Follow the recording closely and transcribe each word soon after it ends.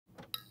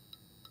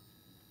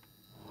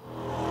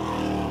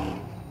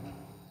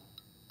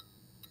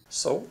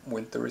So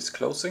winter is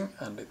closing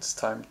and it's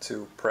time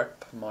to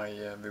prep my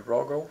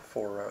Virago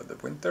for the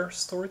winter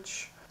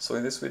storage. So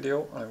in this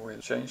video I will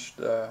change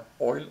the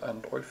oil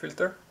and oil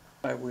filter.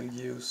 I will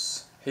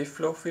use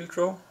Hiflo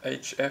Filtro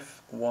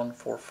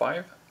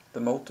HF145, the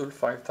Motul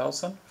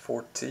 5000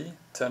 4T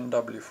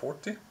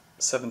 10W40,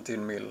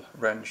 17mm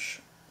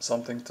wrench,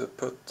 something to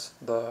put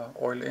the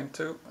oil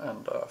into,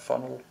 and a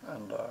funnel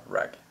and a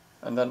rag.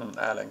 And then an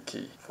Allen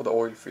key for the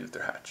oil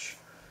filter hatch.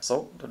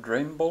 So the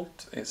drain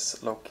bolt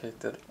is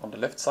located on the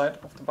left side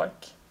of the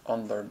bike,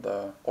 under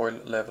the oil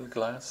level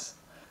glass.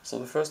 So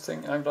the first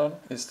thing I've done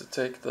is to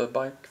take the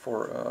bike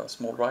for a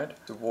small ride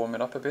to warm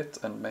it up a bit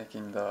and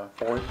making the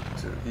oil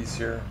to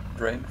easier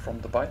drain from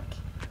the bike.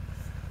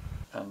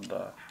 And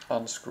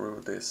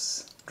unscrew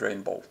this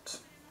drain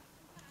bolt.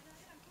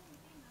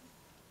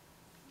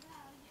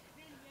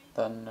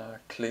 Then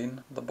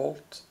clean the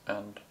bolt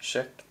and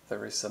check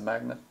there is a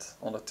magnet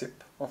on the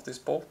tip of this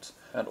bolt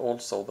and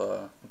also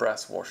the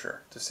brass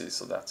washer to see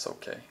so that's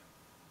okay.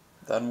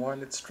 Then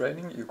while it's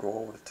draining you go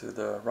over to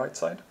the right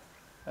side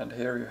and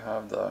here you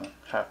have the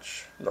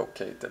hatch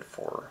located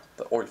for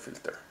the oil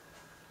filter.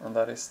 And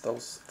that is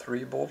those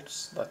 3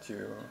 bolts that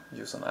you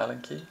use an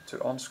Allen key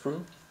to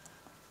unscrew.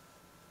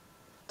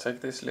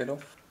 Take this lid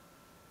off.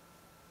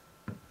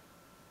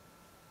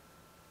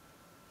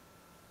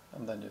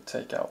 And then you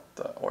take out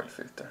the oil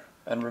filter.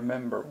 And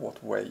remember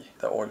what way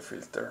the oil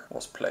filter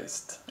was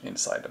placed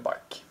inside the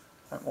bike.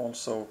 I'm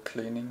also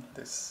cleaning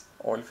this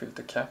oil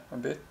filter cap a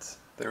bit.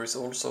 There is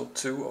also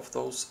 2 of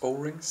those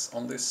O-rings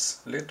on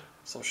this lid,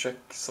 so check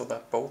so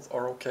that both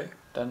are okay.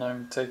 Then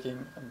I'm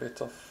taking a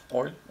bit of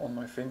oil on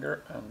my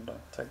finger and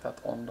take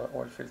that on the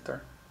oil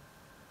filter.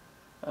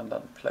 And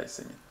then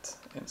placing it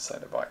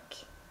inside the bike.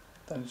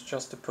 Then it's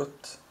just to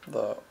put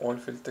the oil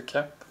filter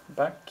cap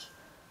back.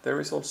 There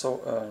is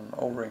also an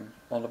O-ring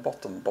on the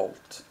bottom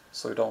bolt,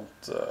 so you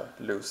don't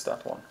lose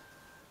that one.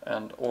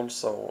 And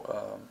also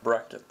a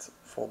bracket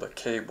for the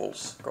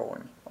cables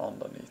going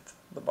underneath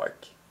the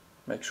bike.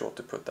 Make sure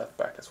to put that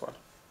back as well.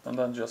 And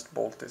then just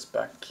bolt this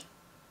back.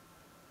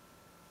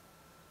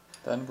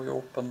 Then we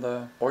open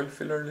the oil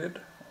filler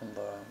lid on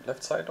the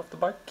left side of the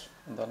bike.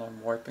 And then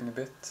I'm wiping a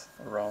bit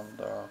around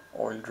the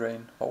oil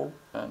drain hole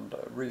and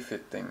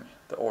refitting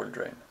the oil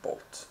drain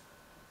bolt.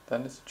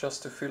 Then it's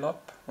just to fill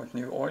up with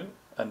new oil.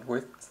 And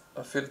with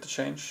a filter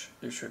change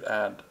you should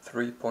add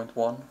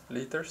 3.1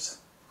 liters,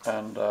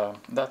 and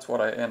that's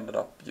what I ended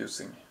up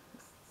using.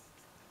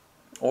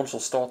 Also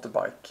start the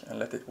bike and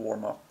let it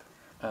warm up,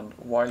 and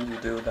while you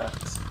do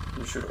that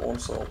you should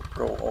also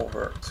go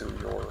over to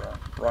your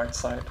right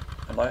side,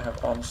 and I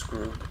have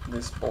unscrewed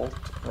this bolt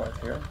right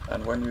here,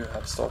 and when you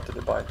have started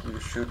the bike you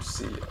should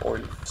see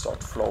oil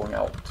start flowing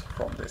out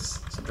from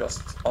this. So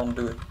just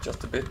undo it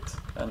just a bit,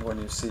 and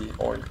when you see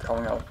oil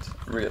coming out,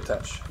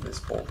 reattach this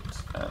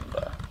bolt and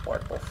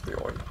wipe off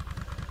the oil.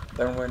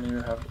 Then when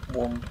you have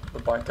warmed the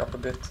bike up a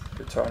bit,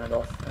 you turn it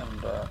off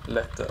and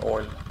let the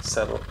oil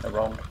settle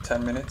around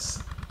 10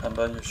 minutes. And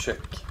then you check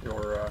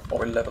your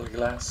oil level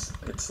glass.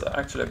 It's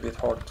actually a bit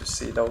hard to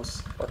see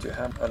those, but you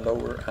have a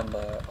lower and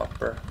a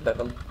upper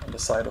level on the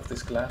side of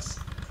this glass.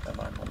 And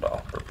I'm on the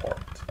upper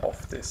part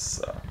of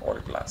this oil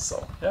glass,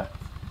 so yeah,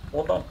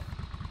 all done.